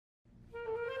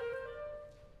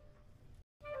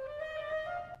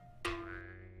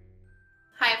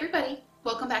everybody,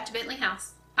 welcome back to Bentley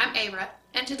House. I'm Ara,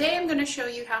 and today I'm going to show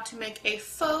you how to make a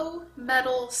faux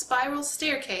metal spiral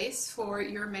staircase for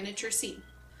your miniature scene.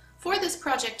 For this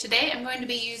project today, I'm going to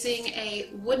be using a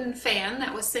wooden fan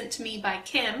that was sent to me by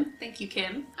Kim. Thank you,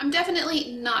 Kim. I'm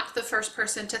definitely not the first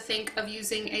person to think of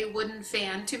using a wooden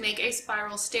fan to make a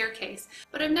spiral staircase,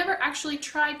 but I've never actually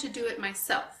tried to do it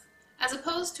myself. As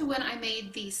opposed to when I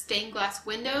made the stained glass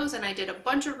windows and I did a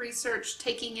bunch of research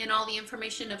taking in all the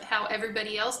information of how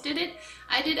everybody else did it,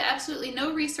 I did absolutely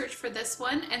no research for this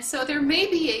one, and so there may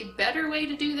be a better way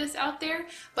to do this out there,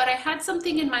 but I had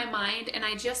something in my mind and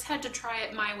I just had to try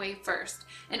it my way first.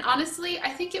 And honestly, I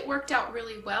think it worked out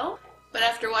really well, but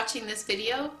after watching this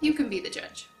video, you can be the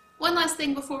judge. One last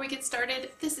thing before we get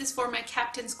started, this is for my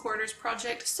Captain's Quarters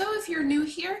project, so if you're new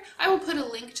here, I will put a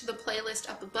link to the playlist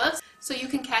up above so you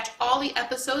can catch all the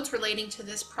episodes relating to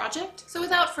this project. So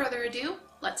without further ado,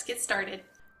 let's get started.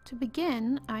 To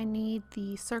begin, I need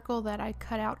the circle that I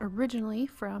cut out originally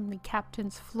from the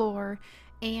captain's floor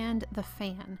and the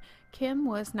fan. Kim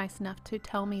was nice enough to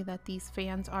tell me that these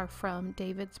fans are from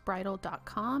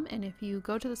davidsbridal.com, and if you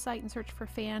go to the site and search for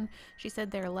fan, she said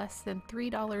they're less than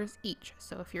 $3 each.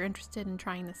 So if you're interested in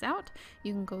trying this out,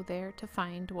 you can go there to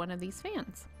find one of these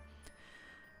fans.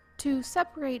 To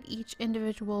separate each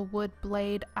individual wood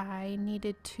blade, I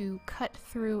needed to cut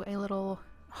through a little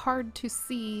hard to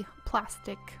see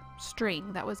plastic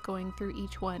string that was going through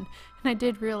each one, and I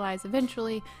did realize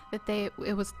eventually that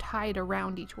it was tied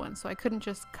around each one, so I couldn't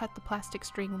just cut the plastic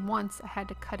string once. I had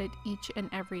to cut it each and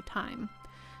every time.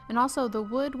 And also the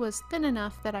wood was thin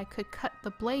enough that I could cut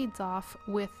the blades off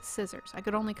with scissors. I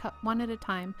could only cut one at a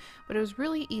time, but it was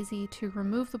really easy to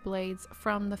remove the blades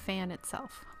from the fan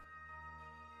itself.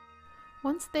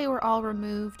 Once they were all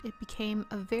removed, it became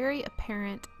very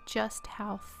apparent just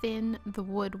how thin the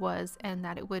wood was and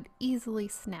that it would easily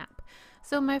snap.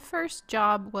 So my first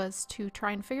job was to try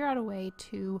and figure out a way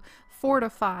to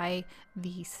fortify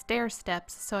the stair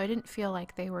steps so I didn't feel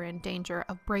like they were in danger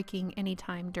of breaking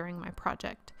anytime during my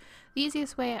project. The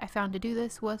easiest way I found to do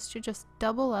this was to just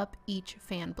double up each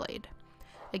fan blade.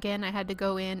 Again, I had to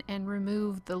go in and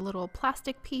remove the little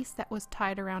plastic piece that was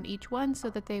tied around each one so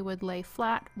that they would lay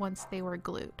flat once they were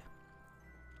glued.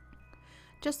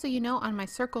 Just so you know, on my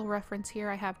circle reference here,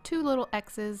 I have two little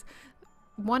X's.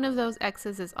 One of those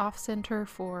X's is off center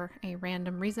for a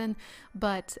random reason,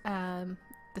 but the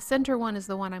center one is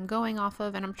the one I'm going off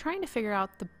of, and I'm trying to figure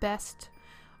out the best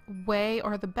way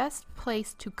or the best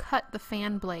place to cut the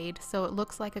fan blade so it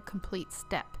looks like a complete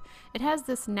step. It has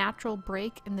this natural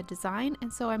break in the design,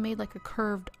 and so I made like a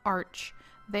curved arch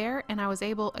there, and I was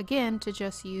able again to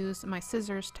just use my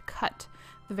scissors to cut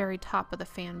the very top of the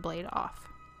fan blade off.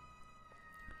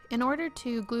 In order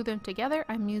to glue them together,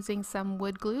 I'm using some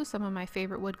wood glue, some of my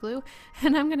favorite wood glue,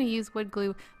 and I'm going to use wood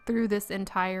glue through this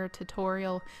entire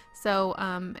tutorial. So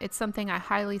it's something I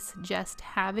highly suggest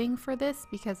having for this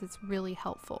because it's really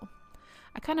helpful.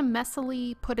 I kind of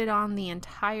messily put it on the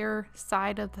entire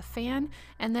side of the fan,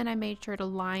 and then I made sure to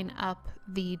line up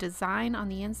the design on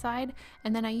the inside,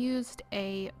 and then I used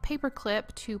a paper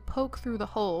clip to poke through the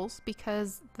holes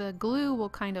because the glue will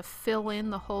kind of fill in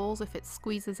the holes if it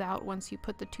squeezes out once you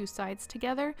put the two sides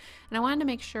together, and I wanted to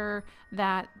make sure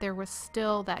that there was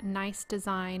still that nice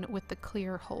design with the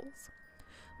clear holes.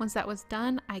 Once that was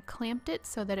done, I clamped it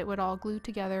so that it would all glue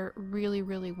together really,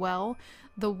 really well.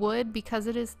 The wood, because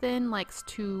it is thin, likes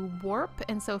to warp,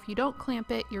 and so if you don't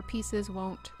clamp it, your pieces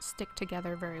won't stick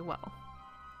together very well.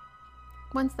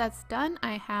 Once that's done,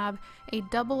 I have a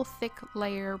double thick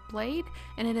layer blade,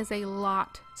 and it is a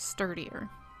lot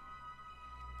sturdier.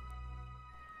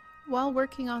 While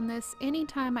working on this,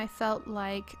 anytime I felt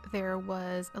like there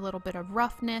was a little bit of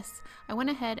roughness, I went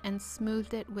ahead and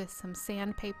smoothed it with some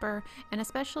sandpaper, and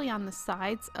especially on the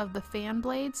sides of the fan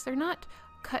blades, they're not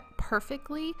cut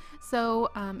perfectly, so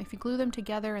if you glue them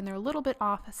together and they're a little bit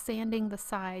off, sanding the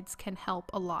sides can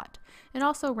help a lot. It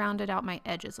also rounded out my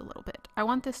edges a little bit. I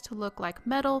want this to look like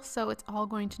metal, so it's all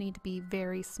going to need to be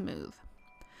very smooth.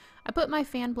 I put my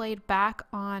fan blade back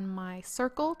on my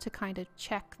circle to kind of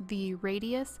check the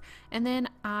radius, and then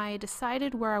I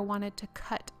decided where I wanted to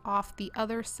cut off the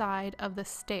other side of the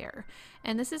stair.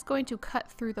 And this is going to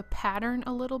cut through the pattern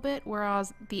a little bit,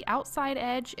 whereas the outside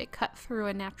edge, it cut through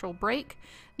a natural break.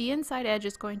 The inside edge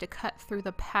is going to cut through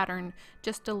the pattern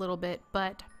just a little bit,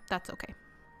 but that's okay.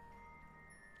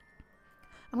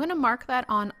 I'm going to mark that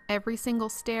on every single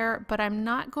stair, but I'm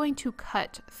not going to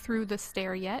cut through the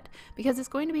stair yet because it's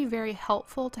going to be very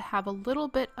helpful to have a little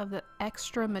bit of the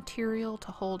extra material to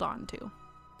hold on to.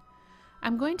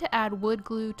 I'm going to add wood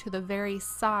glue to the very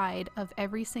side of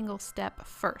every single step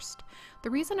first.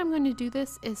 The reason I'm going to do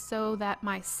this is so that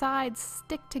my sides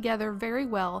stick together very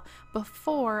well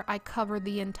before I cover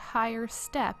the entire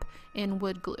step in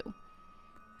wood glue.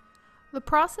 The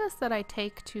process that I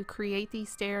take to create these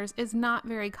stairs is not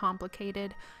very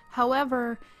complicated.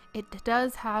 However, it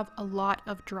does have a lot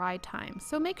of dry time.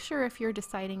 So make sure if you're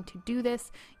deciding to do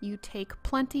this, you take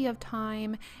plenty of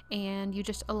time and you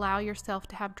just allow yourself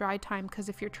to have dry time, because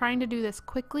if you're trying to do this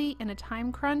quickly in a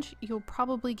time crunch, you'll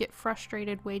probably get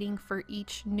frustrated waiting for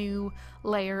each new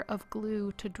layer of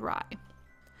glue to dry.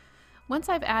 Once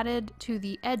I've added to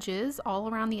the edges, all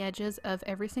around the edges of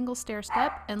every single stair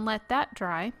step, and let that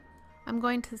dry, I'm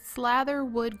going to slather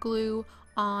wood glue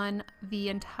on the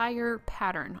entire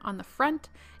pattern, on the front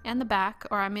and the back,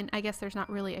 or I guess there's not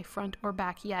really a front or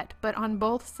back yet, but on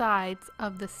both sides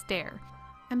of the stair.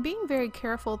 I'm being very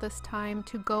careful this time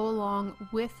to go along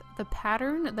with the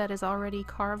pattern that is already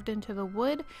carved into the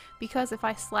wood, because if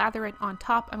I slather it on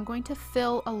top, I'm going to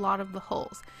fill a lot of the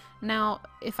holes. Now,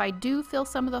 if I do fill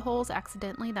some of the holes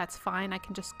accidentally, that's fine. I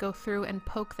can just go through and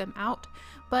poke them out.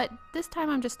 But this time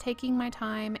I'm just taking my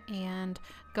time and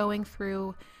going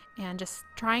through and just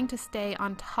trying to stay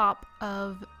on top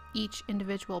of each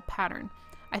individual pattern.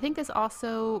 I think this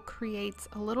also creates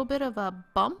a little bit of a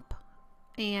bump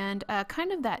and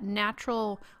kind of that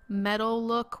natural metal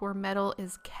look where metal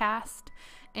is cast,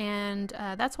 and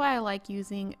that's why I like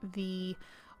using the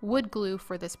wood glue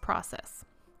for this process.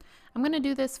 I'm going to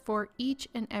do this for each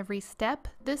and every step.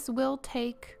 This will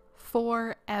take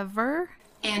forever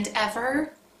And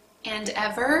ever, and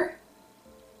ever,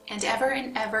 and ever,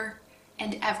 and ever,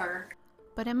 and ever.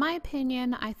 but in my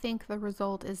opinion, I think the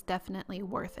result is definitely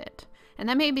worth it. And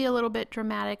that may be a little bit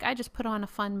dramatic. I just put on a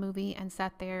fun movie and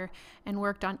sat there and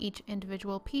worked on each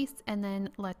individual piece and then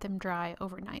let them dry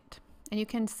overnight. And you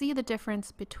can see the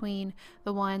difference between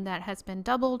the one that has been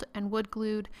doubled and wood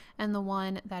glued and the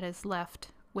one that is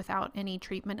left without any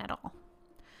treatment at all.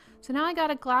 So now I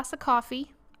got a glass of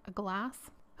coffee, a glass?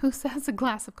 Who says a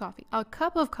glass of coffee? A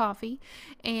cup of coffee,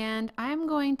 and I'm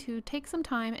going to take some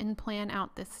time and plan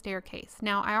out this staircase.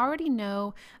 Now, I already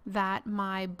know that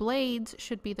my blades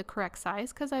should be the correct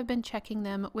size because I've been checking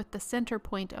them with the center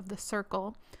point of the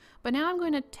circle. But now I'm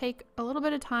going to take a little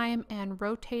bit of time and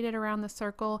rotate it around the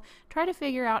circle, try to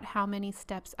figure out how many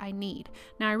steps I need.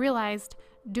 Now, I realized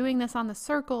doing this on the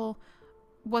circle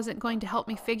wasn't going to help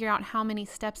me figure out how many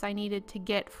steps I needed to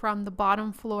get from the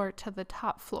bottom floor to the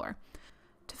top floor.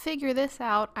 To figure this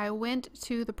out, I went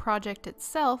to the project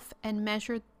itself and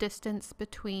measured distance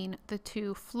between the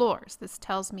two floors. This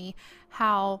tells me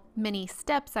how many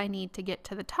steps I need to get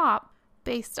to the top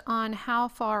based on how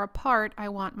far apart I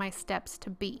want my steps to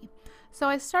be. So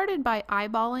I started by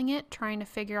eyeballing it, trying to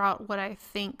figure out what I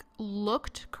think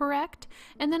looked correct,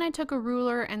 and then I took a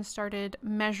ruler and started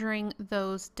measuring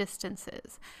those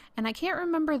distances. And I can't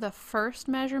remember the first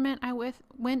measurement I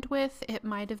went with. It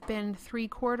might have been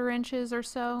 3/4 inches or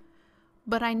so.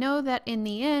 But I know that in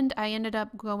the end, I ended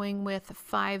up going with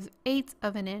 5/8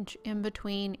 of an inch in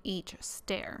between each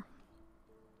stair.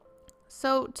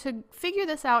 So to figure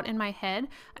this out in my head,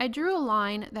 I drew a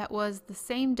line that was the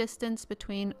same distance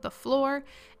between the floor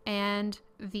and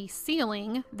the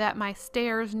ceiling that my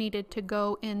stairs needed to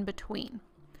go in between.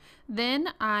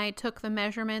 Then I took the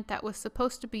measurement that was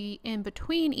supposed to be in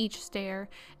between each stair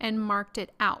and marked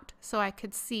it out so I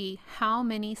could see how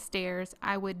many stairs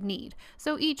I would need.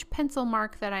 So each pencil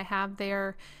mark that I have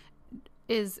there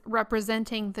is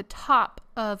representing the top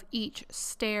of each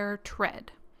stair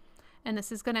tread. And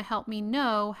this is going to help me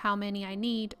know how many I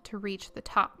need to reach the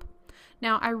top.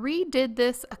 Now, I redid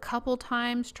this a couple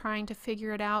times trying to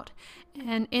figure it out,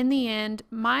 and in the end,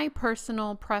 my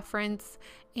personal preference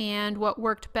and what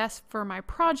worked best for my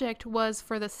project was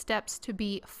for the steps to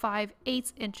be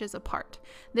 5/8 inches apart.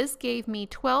 This gave me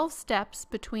 12 steps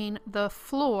between the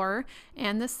floor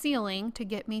and the ceiling to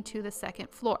get me to the second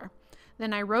floor.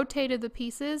 Then I rotated the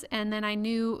pieces, and then I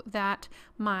knew that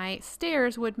my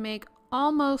stairs would make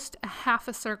almost a half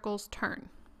a circle's turn.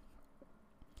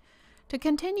 To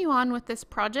continue on with this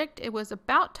project, it was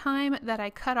about time that I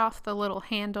cut off the little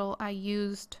handle I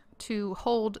used to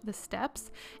hold the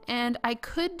steps, and I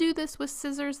could do this with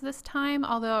scissors this time,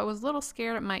 although I was a little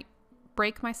scared it might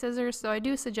break my scissors, so I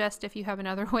do suggest if you have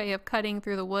another way of cutting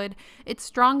through the wood. It's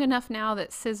strong enough now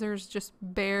that scissors just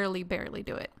barely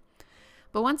do it.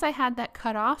 But once I had that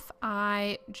cut off,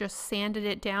 I just sanded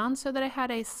it down so that I had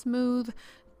a smooth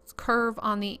curve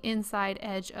on the inside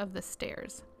edge of the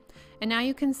stairs. And now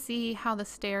you can see how the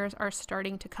stairs are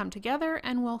starting to come together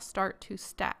and will start to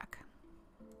stack.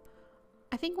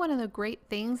 I think one of the great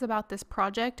things about this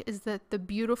project is that the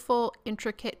beautiful,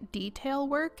 intricate detail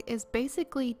work is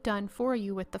basically done for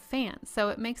you with the fan. So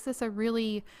it makes this a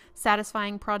really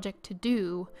satisfying project to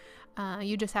do.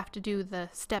 You just have to do the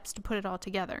steps to put it all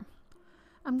together.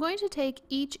 I'm going to take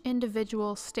each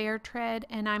individual stair tread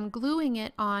and I'm gluing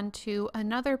it onto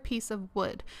another piece of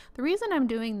wood. The reason I'm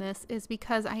doing this is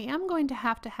because I am going to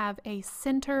have a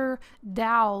center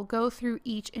dowel go through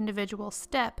each individual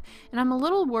step, and I'm a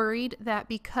little worried that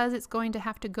because it's going to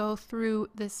have to go through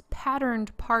this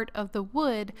patterned part of the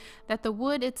wood, that the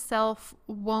wood itself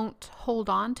won't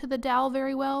hold on to the dowel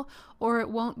very well, or it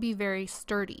won't be very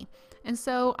sturdy. And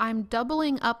so I'm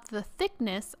doubling up the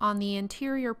thickness on the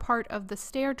interior part of the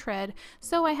stair tread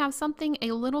so I have something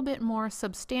a little bit more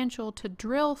substantial to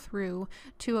drill through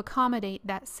to accommodate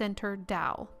that center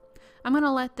dowel. I'm going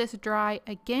to let this dry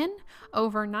again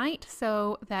overnight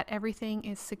so that everything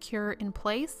is secure in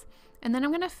place, and then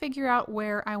I'm going to figure out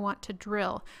where I want to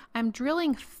drill. I'm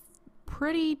drilling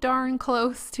pretty darn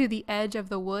close to the edge of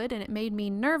the wood, and it made me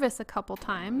nervous a couple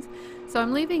times, so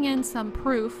I'm leaving in some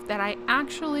proof that I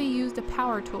actually used a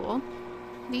power tool.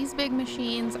 These big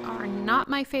machines are not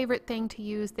my favorite thing to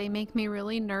use. They make me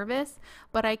really nervous,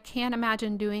 but I can't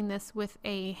imagine doing this with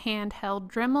a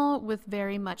handheld Dremel with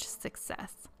very much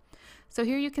success. So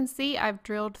here you can see I've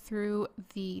drilled through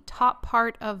the top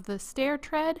part of the stair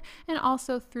tread and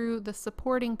also through the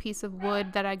supporting piece of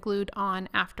wood that I glued on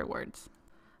afterwards.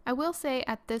 I will say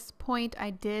at this point I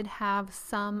did have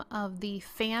some of the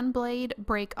fan blade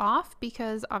break off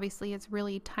because obviously it's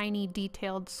really tiny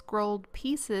detailed scrolled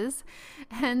pieces,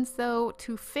 and so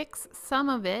to fix some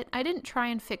of it, I didn't try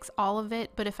and fix all of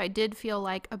it, but if I did feel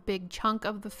like a big chunk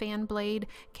of the fan blade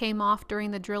came off during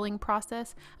the drilling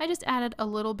process, I just added a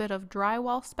little bit of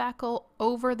drywall spackle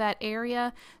over that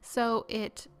area so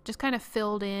it just kind of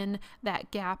filled in that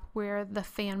gap where the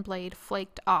fan blade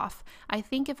flaked off. I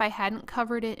think if I hadn't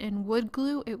covered it in wood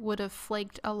glue, it would have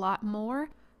flaked a lot more.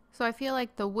 So I feel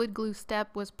like the wood glue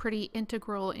step was pretty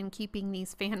integral in keeping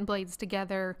these fan blades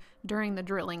together during the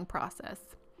drilling process.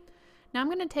 Now I'm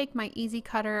going to take my easy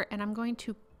cutter and I'm going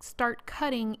to start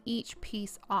cutting each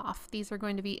piece off. These are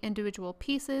going to be individual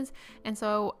pieces, and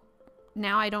so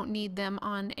now I don't need them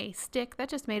on a stick. That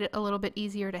just made it a little bit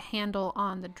easier to handle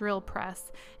on the drill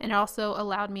press, and it also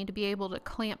allowed me to be able to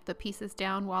clamp the pieces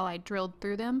down while I drilled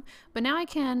through them. But now I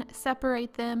can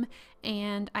separate them,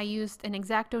 and I used an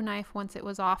X-Acto knife once it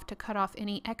was off to cut off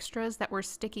any extras that were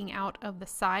sticking out of the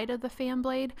side of the fan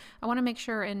blade. I want to make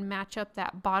sure and match up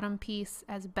that bottom piece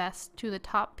as best to the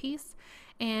top piece.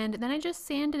 And then I just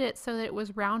sanded it so that it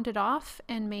was rounded off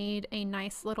and made a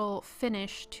nice little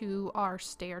finish to our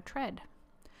stair tread.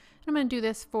 And I'm going to do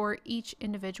this for each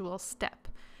individual step.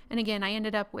 And again, I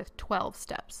ended up with 12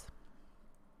 steps.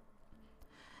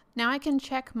 Now I can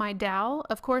check my dowel.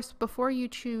 Of course, before you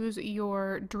choose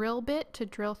your drill bit to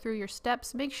drill through your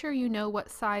steps, make sure you know what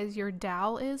size your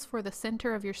dowel is for the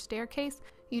center of your staircase.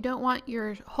 You don't want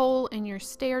your hole in your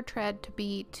stair tread to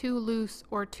be too loose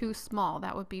or too small.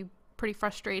 That would be pretty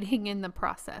frustrating in the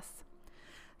process.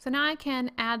 So now I can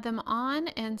add them on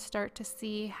and start to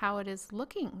see how it is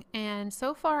looking. And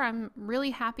so far I'm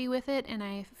really happy with it, and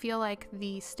I feel like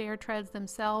the stair treads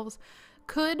themselves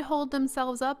could hold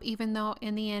themselves up, even though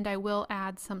in the end I will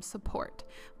add some support.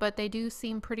 But they do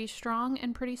seem pretty strong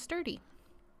and pretty sturdy.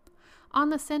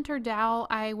 On the center dowel,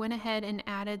 I went ahead and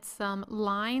added some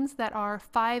lines that are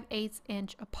 5/8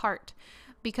 inch apart,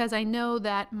 because I know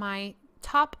that my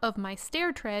top of my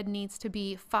stair tread needs to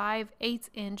be 5/8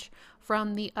 inch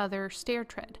from the other stair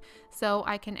tread. So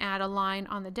I can add a line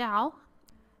on the dowel.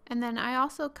 And then I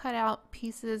also cut out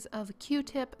pieces of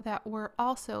Q-tip that were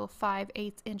also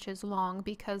 5/8 inches long,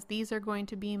 because these are going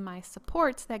to be my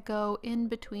supports that go in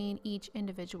between each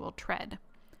individual tread.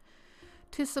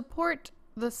 To support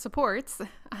the supports,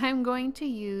 I'm going to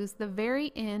use the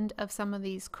very end of some of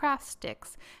these craft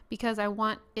sticks because I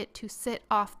want it to sit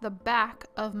off the back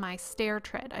of my stair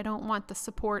tread. I don't want the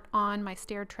support on my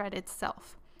stair tread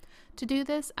itself. To do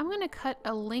this, I'm going to cut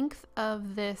a length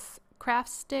of this craft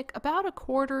stick about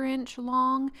 1/4 inch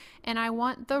long, and I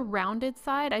want the rounded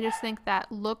side. I just think that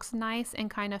looks nice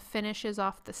and kind of finishes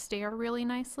off the stair really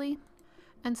nicely.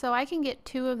 And so I can get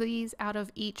 2 of these out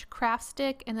of each craft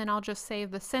stick, and then I'll just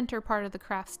save the center part of the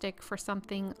craft stick for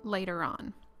something later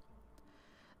on.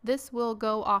 This will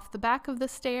go off the back of the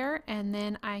stair, and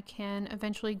then I can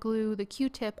eventually glue the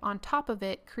Q-tip on top of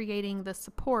it, creating the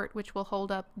support which will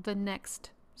hold up the next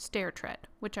stair tread,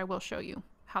 which I will show you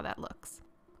how that looks.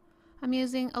 I'm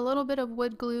using a little bit of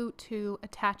wood glue to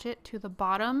attach it to the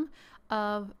bottom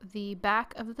of the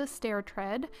back of the stair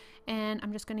tread, and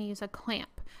I'm just going to use a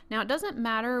clamp. Now it doesn't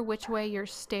matter which way your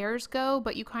stairs go,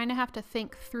 but you kind of have to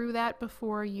think through that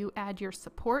before you add your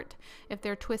support. If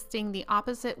they're twisting the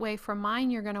opposite way from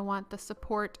mine, you're going to want the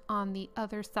support on the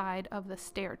other side of the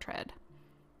stair tread.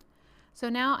 So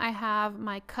now I have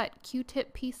my cut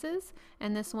Q-tip pieces,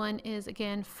 and this one is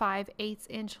again 5/8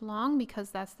 inch long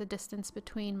because that's the distance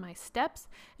between my steps,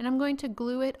 and I'm going to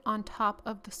glue it on top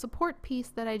of the support piece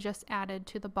that I just added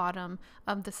to the bottom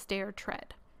of the stair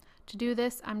tread. To do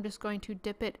this, I'm just going to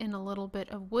dip it in a little bit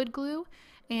of wood glue,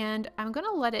 and I'm going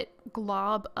to let it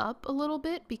glob up a little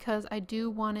bit because I do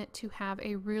want it to have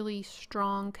a really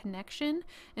strong connection.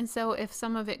 And so if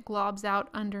some of it globs out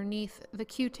underneath the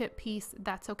Q-tip piece,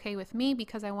 that's okay with me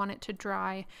because I want it to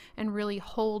dry and really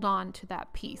hold on to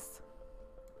that piece.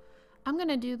 I'm going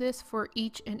to do this for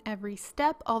each and every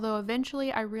step, although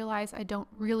eventually I realize I don't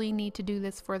really need to do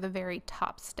this for the very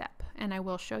top step, and I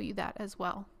will show you that as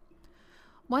well.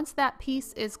 Once that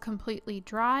piece is completely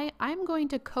dry, I'm going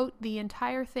to coat the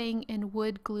entire thing in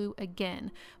wood glue again.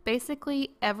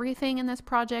 Basically, everything in this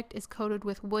project is coated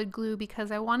with wood glue because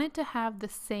I want it to have the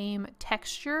same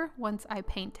texture once I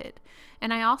paint it.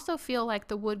 And I also feel like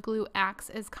the wood glue acts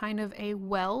as kind of a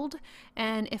weld,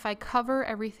 and if I cover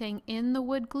everything in the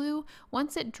wood glue,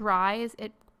 once it dries,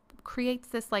 it creates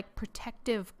this like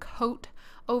protective coat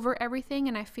over everything,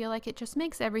 and I feel like it just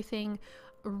makes everything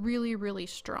really, really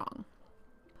strong.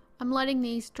 I'm letting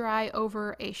these dry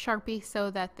over a Sharpie so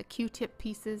that the Q-tip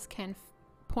pieces can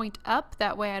point up.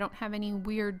 That way I don't have any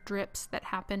weird drips that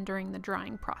happen during the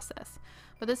drying process.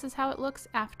 But this is how it looks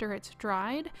after it's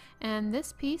dried, and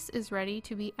this piece is ready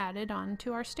to be added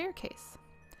onto our staircase.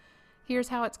 Here's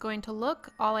how it's going to look.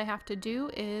 All I have to do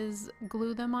is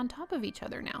glue them on top of each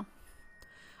other now.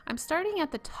 I'm starting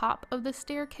at the top of the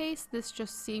staircase. This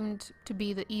just seemed to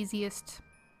be the easiest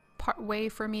way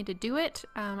for me to do it.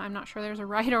 I'm not sure there's a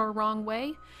right or a wrong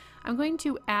way. I'm going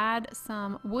to add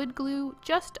some wood glue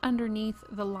just underneath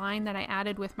the line that I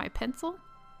added with my pencil.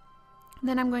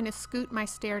 Then I'm going to scoot my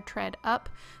stair tread up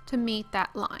to meet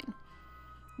that line.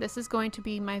 This is going to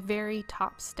be my very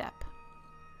top step.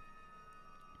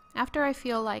 After I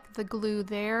feel like the glue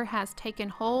there has taken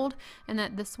hold and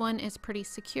that this one is pretty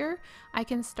secure, I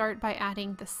can start by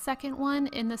adding the second one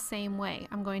in the same way.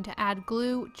 I'm going to add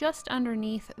glue just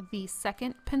underneath the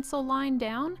second pencil line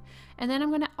down, and then I'm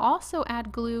going to also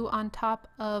add glue on top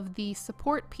of the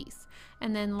support piece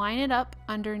and then line it up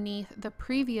underneath the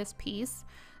previous piece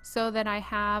so that I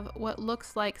have what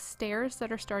looks like stairs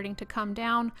that are starting to come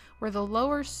down where the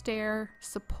lower stair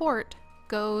support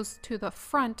goes to the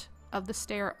front of the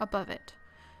stair above it.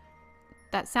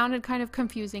 That sounded kind of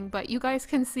confusing, but you guys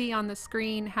can see on the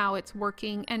screen how it's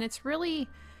working, and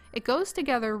it goes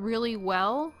together really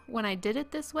well when I did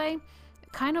it this way,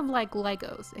 kind of like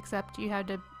Legos, except you had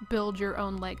to build your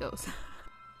own Legos.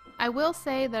 I will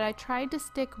say that I tried to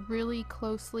stick really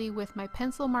closely with my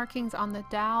pencil markings on the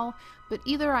dowel, but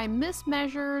either I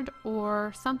mismeasured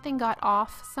or something got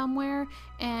off somewhere,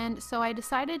 and so I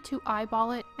decided to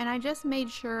eyeball it, and I just made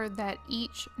sure that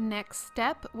each next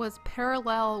step was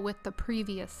parallel with the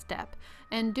previous step.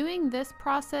 And doing this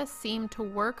process seemed to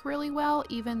work really well,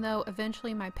 even though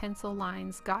eventually my pencil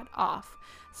lines got off.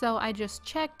 So I just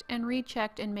checked and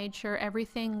rechecked and made sure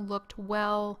everything looked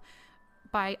well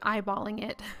by eyeballing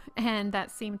it, and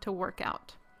that seemed to work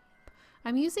out.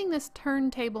 I'm using this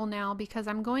turntable now because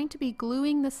I'm going to be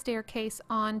gluing the staircase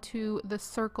onto the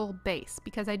circle base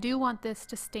because I do want this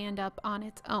to stand up on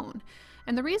its own.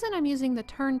 And the reason I'm using the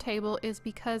turntable is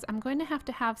because I'm going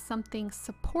to have something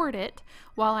support it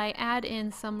while I add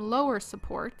in some lower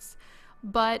supports,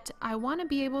 but I want to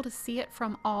be able to see it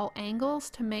from all angles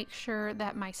to make sure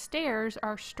that my stairs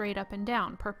are straight up and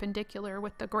down, perpendicular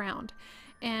with the ground.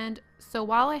 And so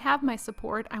while I have my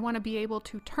support, I want to be able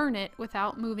to turn it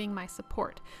without moving my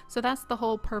support. So that's the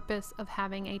whole purpose of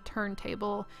having a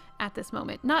turntable at this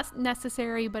moment. Not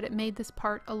necessary, but it made this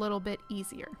part a little bit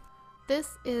easier.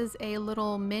 This is a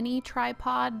little mini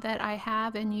tripod that I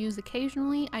have and use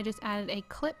occasionally. I just added a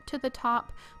clip to the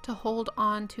top to hold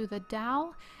on to the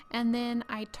dowel, and then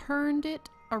I turned it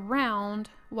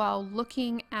around while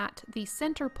looking at the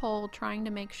center pole, trying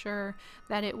to make sure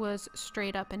that it was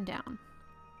straight up and down.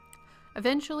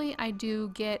 Eventually I do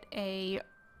get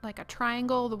like a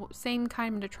triangle, the same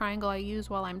kind of triangle I use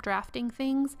while I'm drafting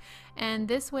things, and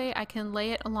this way I can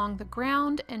lay it along the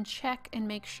ground and check and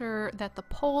make sure that the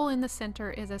pole in the center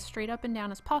is as straight up and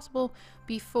down as possible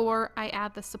before I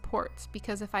add the supports,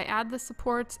 because if I add the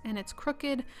supports and it's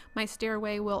crooked, my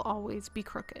stairway will always be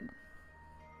crooked.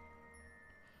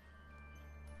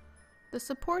 The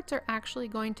supports are actually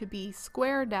going to be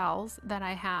square dowels that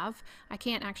I have. I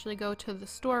can't actually go to the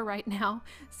store right now,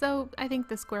 so I think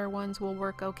the square ones will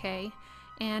work okay.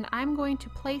 And I'm going to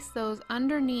place those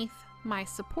underneath my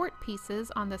support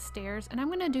pieces on the stairs, and I'm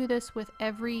going to do this with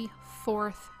every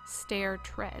fourth stair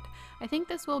tread. I think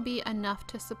this will be enough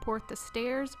to support the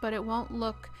stairs, but it won't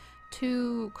look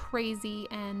too crazy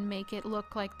and make it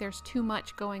look like there's too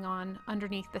much going on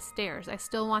underneath the stairs. I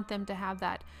still want them to have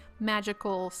that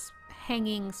magical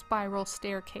hanging spiral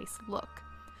staircase look.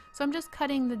 So I'm just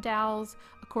cutting the dowels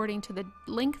according to the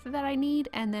length that I need,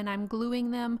 and then I'm gluing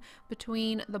them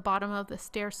between the bottom of the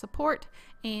stair support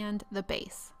and the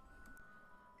base.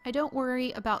 I don't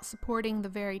worry about supporting the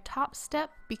very top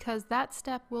step because that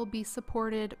step will be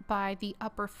supported by the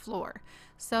upper floor.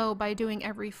 So by doing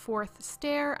every fourth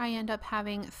stair, I end up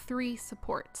having 3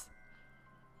 supports.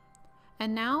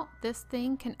 And now this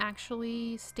thing can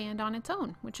actually stand on its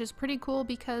own, which is pretty cool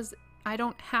because I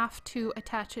don't have to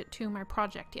attach it to my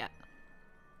project yet.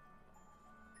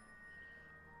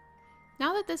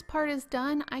 Now that this part is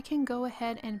done, I can go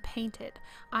ahead and paint it.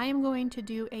 I am going to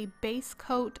do a base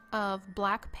coat of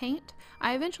black paint.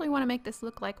 I eventually want to make this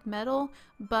look like metal,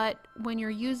 but when you're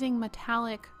using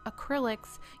metallic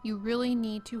acrylics, you really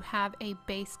need to have a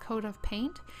base coat of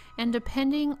paint. And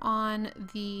depending on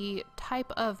the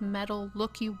type of metal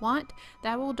look you want,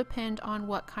 that will depend on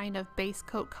what kind of base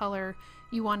coat color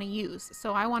you want to use.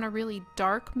 So I want a really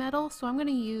dark metal, so I'm going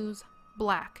to use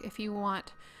black. If you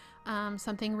want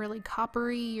something really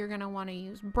coppery, you're going to want to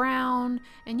use brown,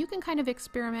 and you can kind of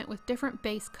experiment with different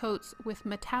base coats with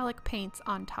metallic paints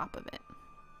on top of it.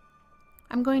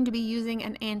 I'm going to be using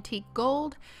an antique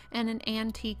gold and an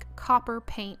antique copper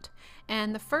paint,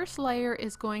 and the first layer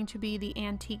is going to be the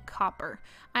antique copper.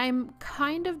 I'm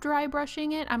kind of dry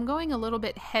brushing it. I'm going a little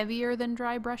bit heavier than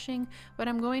dry brushing, but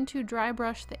I'm going to dry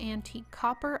brush the antique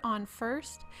copper on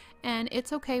first, and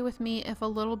it's okay with me if a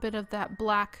little bit of that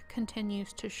black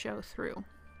continues to show through.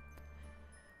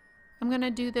 I'm going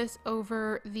to do this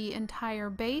over the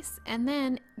entire base, and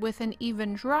then with an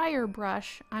even drier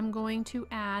brush, I'm going to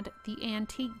add the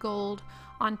antique gold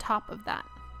on top of that.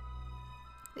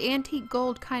 The antique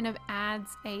gold kind of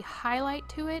adds a highlight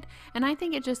to it, and I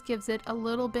think it just gives it a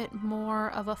little bit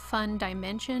more of a fun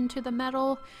dimension to the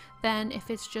metal than if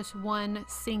it's just one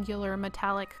singular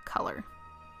metallic color.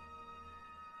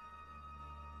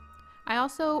 I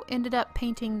also ended up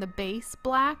painting the base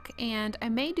black, and I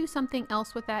may do something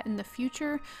else with that in the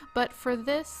future, but for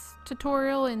this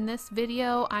tutorial in this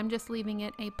video, I'm just leaving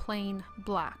it a plain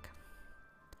black.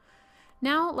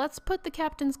 Now let's put the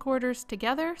captain's quarters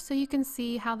together so you can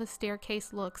see how the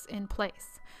staircase looks in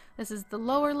place. This is the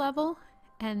lower level,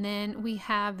 and then we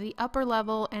have the upper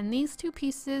level, and these two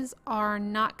pieces are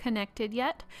not connected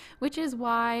yet, which is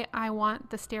why I want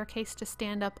the staircase to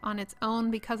stand up on its own,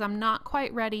 because I'm not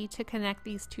quite ready to connect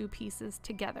these two pieces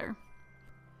together.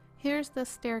 Here's the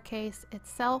staircase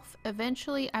itself.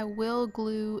 Eventually I will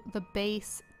glue the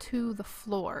base to the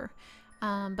floor,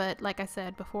 but like I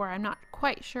said before, I'm not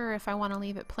quite sure if I want to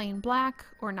leave it plain black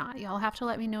or not. Y'all have to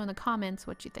let me know in the comments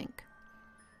what you think.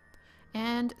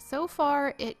 And so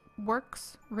far it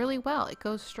works really well. It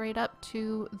goes straight up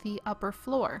to the upper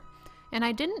floor. And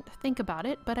I didn't think about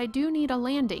it, but I do need a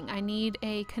landing. I need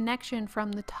a connection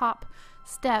from the top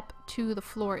step to the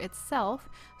floor itself.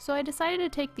 So I decided to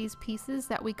take these pieces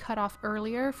that we cut off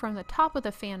earlier from the top of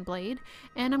the fan blade,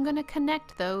 and I'm going to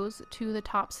connect those to the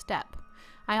top step.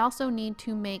 I also need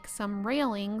to make some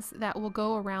railings that will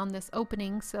go around this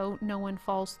opening so no one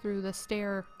falls through the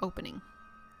stair opening.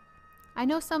 I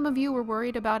know some of you were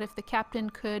worried about if the captain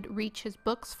could reach his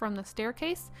books from the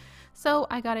staircase, so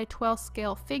I got a 12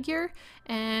 scale figure,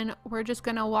 and we're just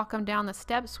going to walk him down the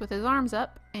steps with his arms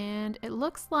up, and it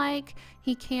looks like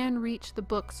he can reach the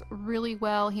books really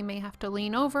well. He may have to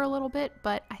lean over a little bit,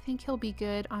 but I think he'll be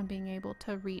good on being able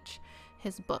to reach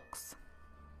his books.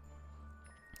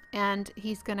 And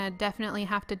he's going to definitely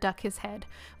have to duck his head,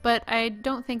 but I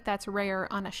don't think that's rare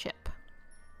on a ship.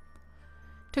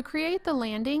 To create the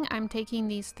landing, I'm taking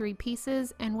these 3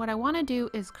 pieces, and what I want to do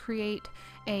is create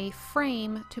a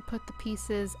frame to put the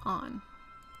pieces on.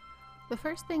 The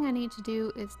first thing I need to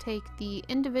do is take the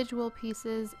individual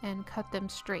pieces and cut them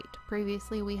straight.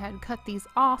 Previously we had cut these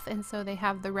off, and so they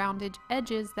have the rounded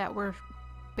edges that were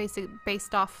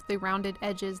based off the rounded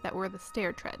edges that were the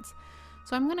stair treads.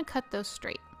 So I'm going to cut those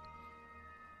straight.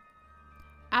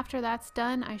 After that's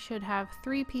done, I should have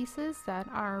 3 pieces that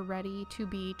are ready to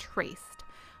be traced.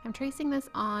 I'm tracing this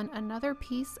on another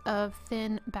piece of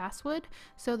thin basswood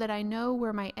so that I know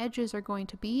where my edges are going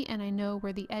to be, and I know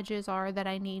where the edges are that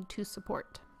I need to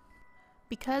support.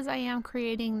 Because I am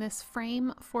creating this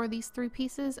frame for these 3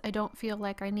 pieces, I don't feel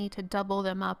like I need to double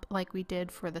them up like we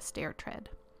did for the stair tread.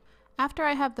 After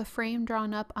I have the frame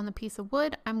drawn up on the piece of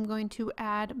wood, I'm going to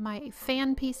add my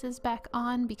fan pieces back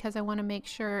on because I want to make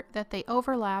sure that they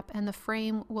overlap and the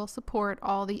frame will support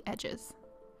all the edges.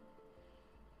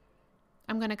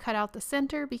 I'm going to cut out the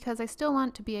center because I still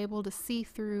want to be able to see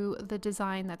through the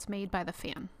design that's made by the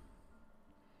fan.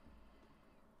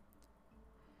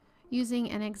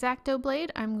 Using an X-Acto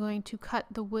blade, I'm going to cut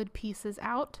the wood pieces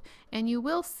out, and you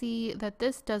will see that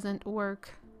this doesn't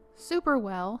work super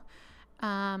well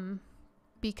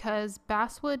because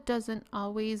basswood doesn't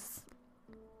always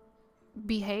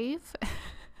behave.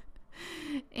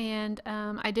 And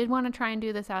I did want to try and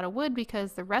do this out of wood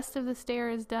because the rest of the stair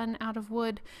is done out of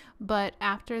wood, but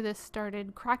after this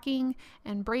started cracking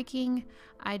and breaking,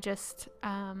 I just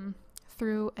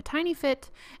threw a tiny fit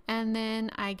and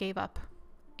then I gave up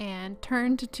and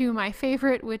turned to my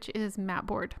favorite, which is mat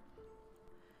board.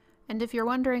 And if you're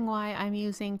wondering why I'm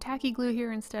using tacky glue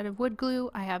here instead of wood glue,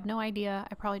 I have no idea.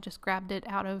 I probably just grabbed it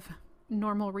out of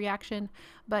normal reaction,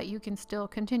 but you can still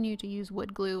continue to use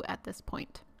wood glue at this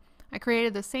point. I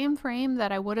created the same frame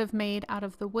that I would have made out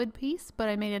of the wood piece, but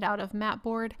I made it out of mat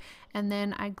board, and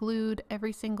then I glued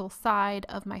every single side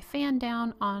of my fan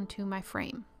down onto my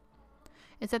frame.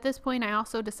 It's at this point I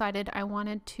also decided I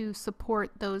wanted to support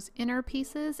those inner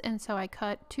pieces, and so I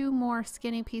cut 2 more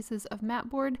skinny pieces of mat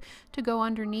board to go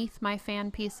underneath my fan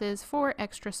pieces for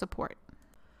extra support.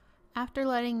 After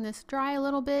letting this dry a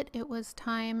little bit, it was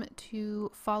time to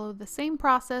follow the same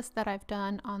process that I've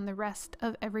done on the rest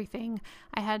of everything.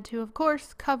 I had to, of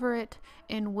course, cover it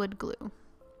in wood glue.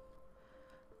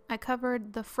 I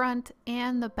covered the front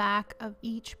and the back of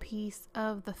each piece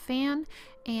of the fan,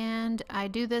 and I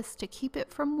do this to keep it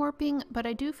from warping, but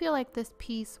I do feel like this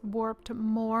piece warped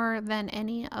more than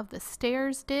any of the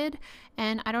stairs did,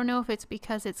 and I don't know if it's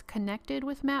because it's connected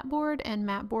with mat board, and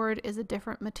mat board is a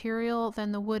different material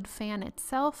than the wood fan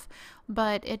itself,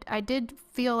 but I did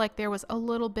feel like there was a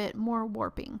little bit more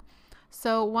warping.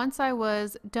 So once I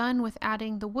was done with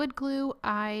adding the wood glue,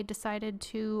 I decided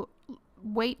to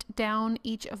weight down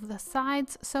each of the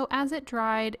sides, so as it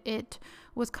dried it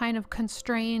was kind of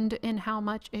constrained in how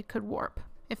much it could warp,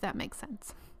 if that makes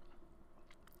sense.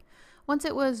 Once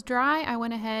it was dry, I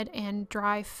went ahead and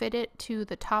dry fit it to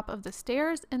the top of the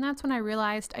stairs, and that's when I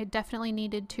realized I definitely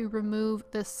needed to remove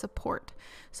this support.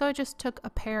 So I just took a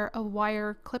pair of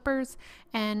wire clippers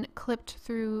and clipped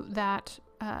through that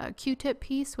Q-tip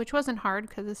piece, which wasn't hard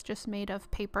because it's just made of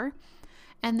paper.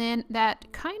 And then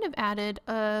that kind of added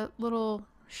a little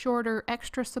shorter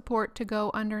extra support to go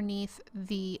underneath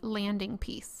the landing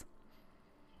piece.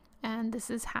 And this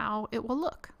is how it will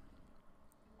look.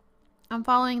 I'm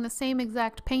following the same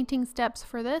exact painting steps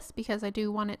for this because I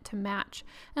do want it to match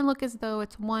and look as though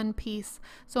it's one piece.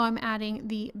 So I'm adding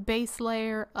the base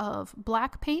layer of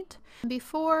black paint.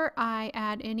 Before I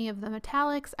add any of the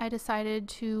metallics, I decided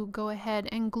to go ahead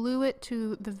and glue it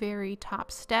to the very top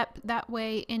step. That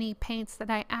way any paints that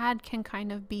I add can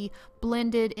kind of be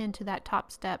blended into that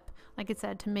top step, like I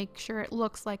said, to make sure it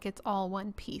looks like it's all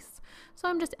one piece. So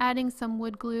I'm just adding some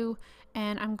wood glue,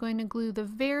 and I'm going to glue the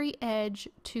very edge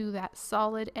to that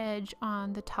solid edge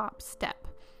on the top step,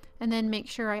 and then make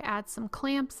sure I add some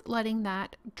clamps, letting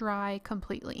that dry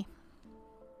completely.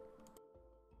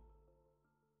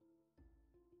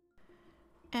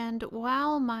 And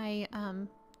while my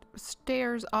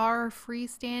stairs are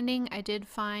freestanding, I did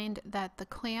find that the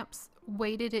clamps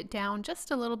weighted it down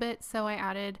just a little bit, so I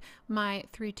added my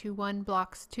 3-2-1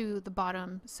 blocks to the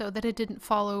bottom so that it didn't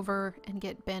fall over and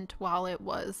get bent while it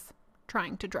was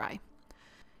trying to dry.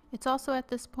 It's also at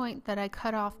this point that I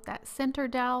cut off that center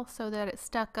dowel so that it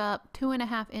stuck up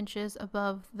 2.5 inches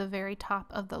above the very top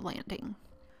of the landing.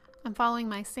 I'm following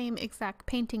my same exact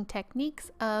painting techniques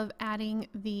of adding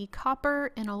the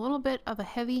copper in a little bit of a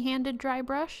heavy-handed dry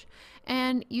brush,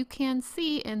 and you can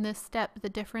see in this step the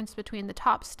difference between the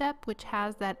top step, which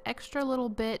has that extra little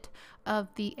bit of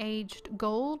the aged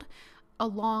gold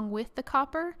along with the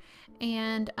copper,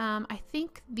 and I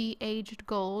think the aged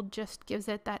gold just gives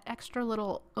it that extra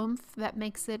little oomph that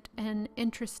makes it an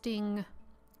interesting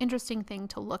thing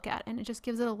to look at, and it just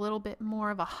gives it a little bit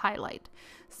more of a highlight.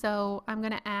 So I'm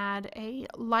going to add a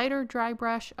lighter dry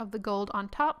brush of the gold on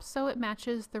top so it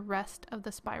matches the rest of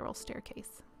the spiral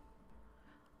staircase.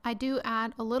 I do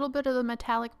add a little bit of the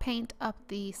metallic paint up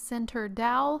the center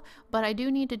dowel, but I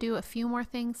do need to do a few more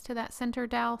things to that center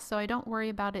dowel, so I don't worry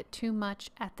about it too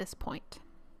much at this point.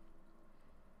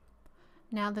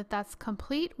 Now that that's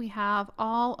complete, we have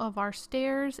all of our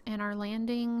stairs and our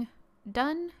landing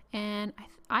done, and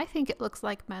I think it looks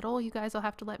like metal. You guys will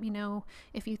have to let me know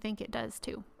if you think it does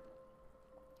too.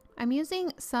 I'm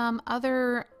using some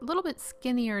other little bit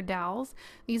skinnier dowels.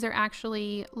 These are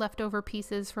actually leftover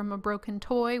pieces from a broken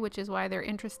toy, which is why they're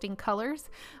interesting colors,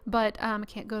 but I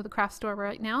can't go to the craft store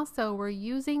right now, so we're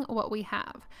using what we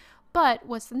have. But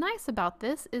what's nice about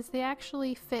this is they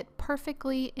actually fit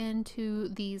perfectly into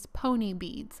these pony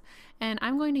beads. And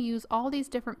I'm going to use all these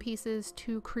different pieces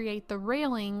to create the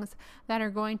railings that are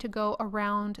going to go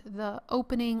around the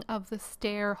opening of the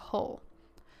stair hole.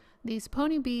 These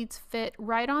pony beads fit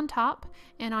right on top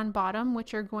and on bottom,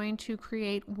 which are going to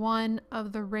create one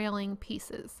of the railing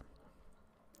pieces.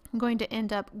 I'm going to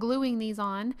end up gluing these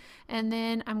on, and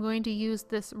then I'm going to use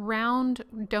this round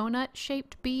donut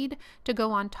shaped bead to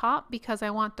go on top because I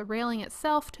want the railing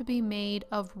itself to be made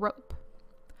of rope.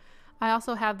 I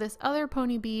also have this other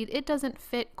pony bead. It doesn't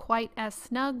fit quite as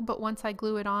snug, but once I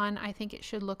glue it on, I think it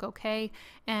should look okay.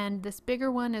 And this bigger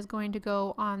one is going to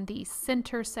go on the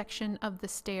center section of the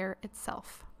stair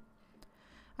itself.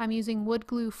 I'm using wood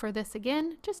glue for this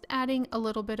again, just adding a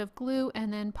little bit of glue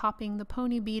and then popping the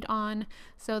pony bead on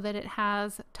so that it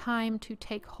has time to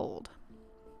take hold.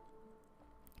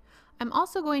 I'm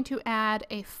also going to add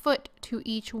a foot to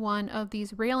each one of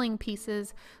these railing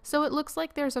pieces so it looks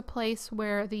like there's a place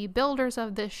where the builders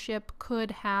of this ship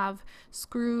could have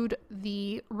screwed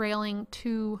the railing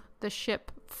to the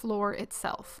ship floor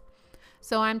itself.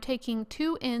 So I'm taking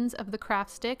 2 ends of the craft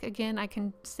stick. Again, I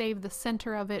can save the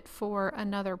center of it for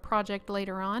another project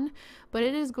later on, but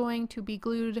it is going to be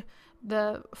glued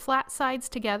the flat sides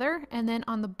together and then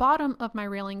on the bottom of my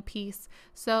railing piece.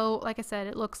 So like I said,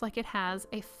 it looks like it has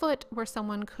a foot where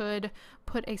someone could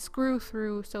put a screw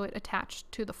through so it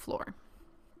attached to the floor.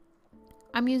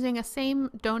 I'm using a same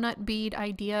donut bead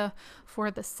idea for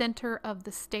the center of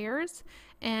the stairs,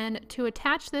 and to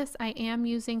attach this I am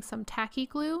using some tacky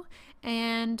glue,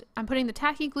 and I'm putting the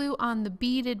tacky glue on the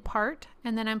beaded part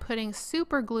and then I'm putting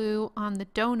super glue on the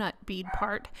donut bead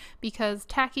part because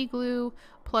tacky glue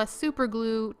plus super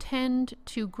glue tend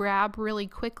to grab really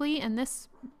quickly, and this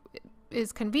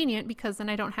is convenient because then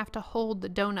I don't have to hold the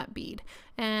donut bead,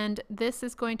 and this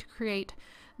is going to create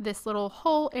this little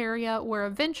hole area where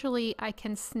eventually I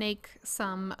can snake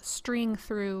some string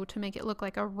through to make it look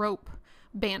like a rope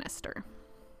banister.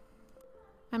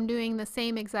 I'm doing the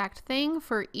same exact thing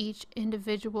for each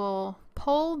individual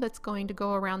pole that's going to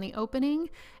go around the opening,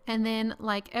 and then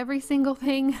like every single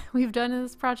thing we've done in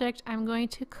this project, I'm going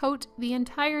to coat the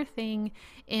entire thing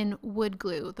in wood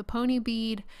glue, the pony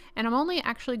bead, and I'm only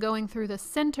actually going through the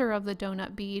center of the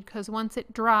donut bead because once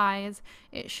it dries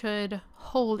it should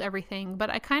hold everything, but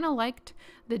I kind of liked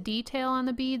the detail on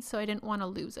the bead so I didn't want to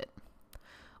lose it.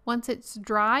 Once it's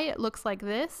dry it looks like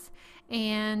this,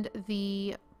 and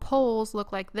the poles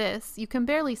look like this. You can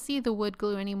barely see the wood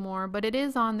glue anymore, but it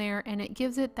is on there and it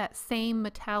gives it that same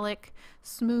metallic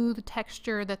smooth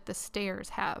texture that the stairs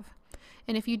have.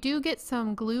 And if you do get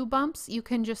some glue bumps, you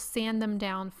can just sand them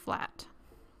down flat.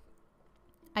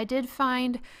 I did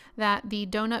find that the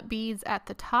donut beads at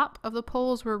the top of the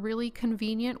poles were really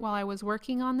convenient while I was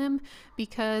working on them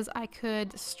because I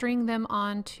could string them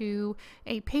onto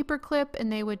a paper clip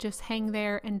and they would just hang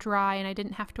there and dry, and I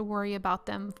didn't have to worry about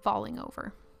them falling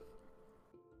over.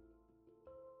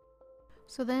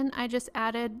 So then I just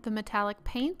added the metallic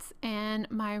paints and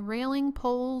my railing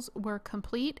poles were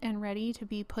complete and ready to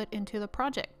be put into the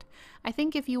project. I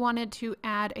think if you wanted to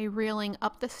add a railing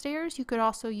up the stairs, you could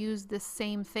also use this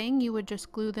same thing. You would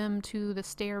just glue them to the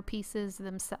stair pieces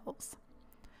themselves.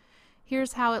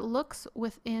 Here's how it looks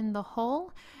within the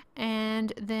hull,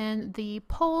 and then the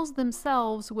poles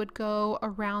themselves would go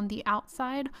around the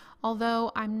outside,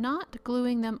 although I'm not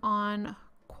gluing them on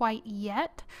quite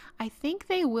yet. I think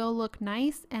they will look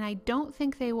nice, and I don't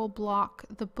think they will block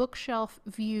the bookshelf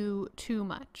view too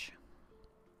much.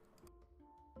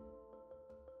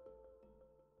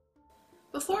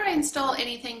 Before I install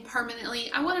anything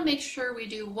permanently, I want to make sure we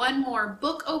do one more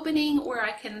book opening where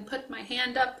I can put my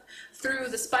hand up through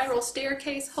the spiral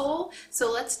staircase hole,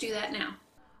 so let's do that now.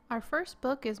 Our first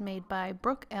book is made by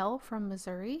Brooke L. from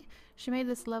Missouri. She made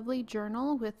this lovely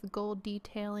journal with gold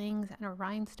detailings and a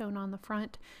rhinestone on the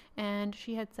front, and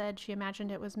she had said she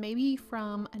imagined it was maybe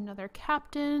from another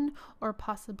captain or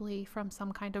possibly from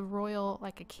some kind of royal,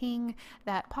 like a king,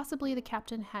 that possibly the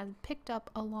captain had picked up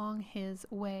along his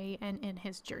way and in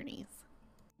his journeys.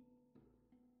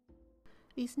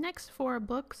 These next 4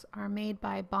 books are made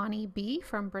by Bonnie B.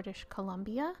 from British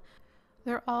Columbia.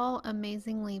 They're all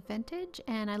amazingly vintage,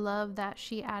 and I love that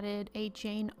she added a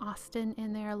Jane Austen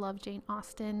in there. I love Jane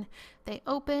Austen. They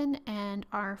open and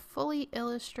are fully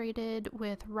illustrated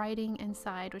with writing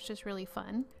inside, which is really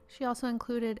fun. She also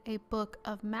included a book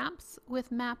of maps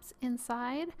with maps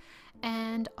inside,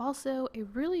 and also a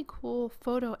really cool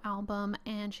photo album,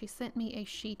 and she sent me a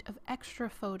sheet of extra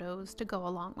photos to go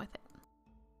along with it.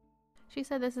 She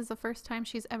said this is the first time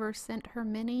she's ever sent her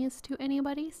minis to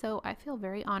anybody, so I feel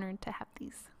very honored to have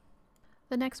these.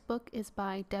 The next book is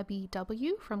by Debbie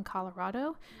W. from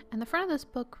Colorado, and the front of this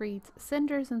book reads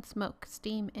Cinders and Smoke,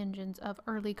 Steam Engines of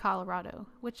Early Colorado,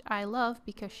 which I love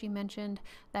because she mentioned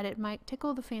that it might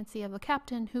tickle the fancy of a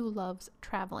captain who loves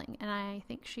traveling, and I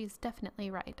think she's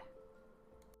definitely right.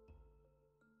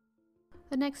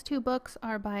 The next two books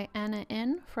are by Anna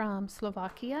N. from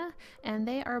Slovakia, and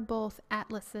they are both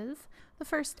atlases. The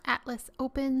first atlas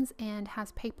opens and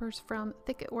has papers from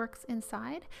Thicket Works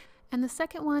inside, and the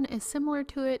second one is similar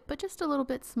to it, but just a little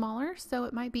bit smaller, so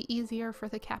it might be easier for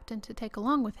the captain to take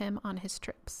along with him on his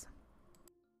trips.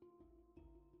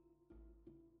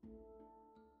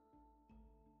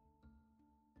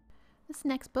 This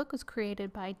next book was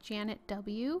created by Janet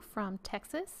W. from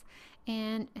Texas,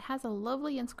 and it has a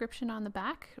lovely inscription on the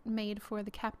back made for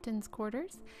the captain's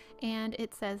quarters, and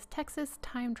it says Texas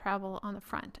Time Travel on the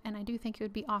front, and I do think it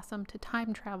would be awesome to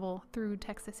time travel through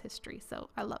Texas history, so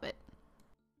I love it.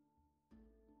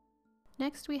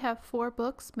 Next we have 4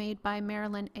 books made by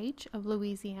Marilyn H. of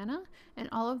Louisiana, and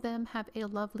all of them have a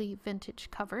lovely vintage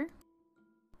cover.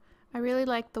 I really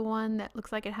like the one that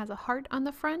looks like it has a heart on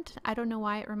the front. I don't know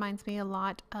why, it reminds me a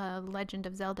lot of Legend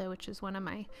of Zelda, which is one of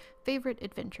my favorite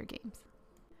adventure games.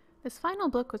 This final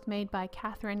book was made by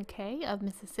Catherine K. of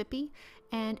Mississippi,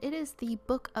 and it is the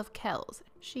Book of Kells.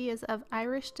 She is of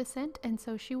Irish descent, and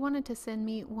so she wanted to send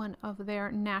me one of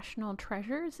their national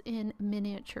treasures in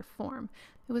miniature form.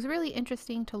 It was really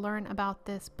interesting to learn about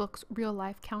this book's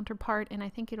real-life counterpart, and I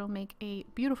think it'll make a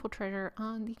beautiful treasure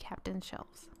on the captain's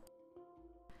shelves.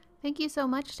 Thank you so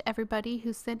much to everybody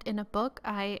who sent in a book.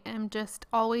 I am just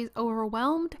always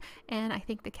overwhelmed, and I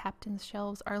think the captain's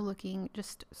shelves are looking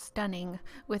just stunning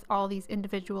with all these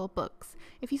individual books.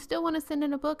 If you still want to send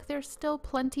in a book, there's still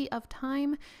plenty of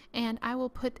time, and I will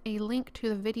put a link to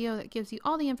the video that gives you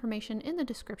all the information in the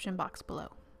description box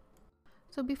below.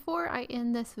 So before I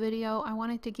end this video, I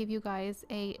wanted to give you guys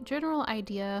a general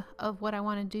idea of what I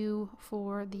want to do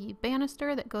for the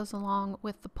banister that goes along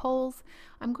with the poles.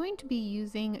 I'm going to be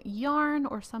using yarn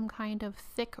or some kind of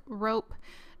thick rope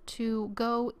to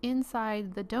go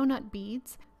inside the donut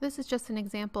beads. This is just an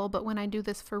example, but when I do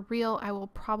this for real, I will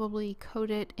probably coat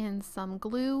it in some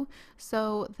glue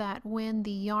so that when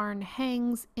the yarn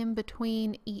hangs in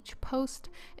between each post,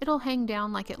 it'll hang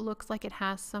down like it looks like it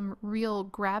has some real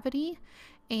gravity,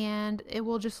 and it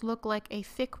will just look like a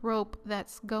thick rope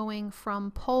that's going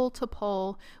from pole to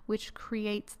pole, which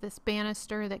creates this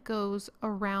banister that goes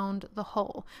around the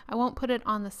hole. I won't put it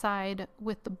on the side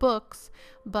with the books,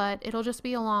 but it'll just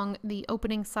be along the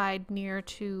opening side near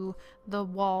to the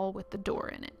wall with the door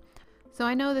in it. So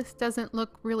I know this doesn't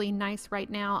look really nice right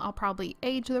now. I'll probably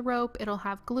age the rope. It'll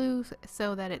have glue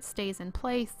so that it stays in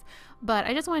place, but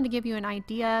I just wanted to give you an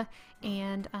idea,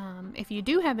 and if you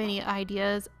do have any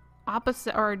ideas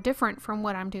opposite or different from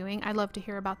what I'm doing, I'd love to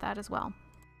hear about that as well.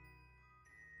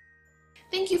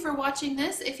 Thank you for watching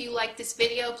this. If you like this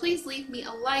video, please leave me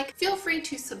a like. Feel free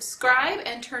to subscribe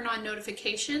and turn on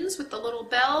notifications with the little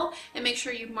bell, and make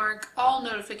sure you mark all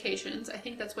notifications. I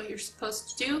think that's what you're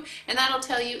supposed to do, and that'll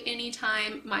tell you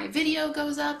anytime my video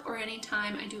goes up or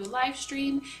anytime I do a live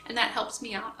stream, and that helps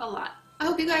me out a lot. I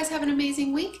hope you guys have an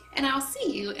amazing week, and I'll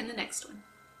see you in the next one.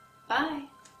 Bye!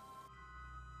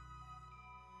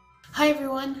 Hi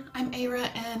everyone, I'm Ara,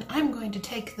 and I'm going to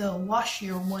take the Wash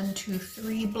Your 1, 2,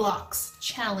 3 Blocks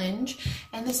challenge,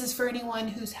 and this is for anyone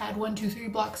who's had 1, 2, 3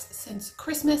 blocks since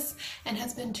Christmas and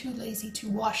has been too lazy to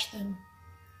wash them.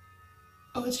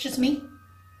 Oh, it's just me?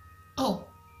 Oh,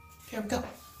 here we go.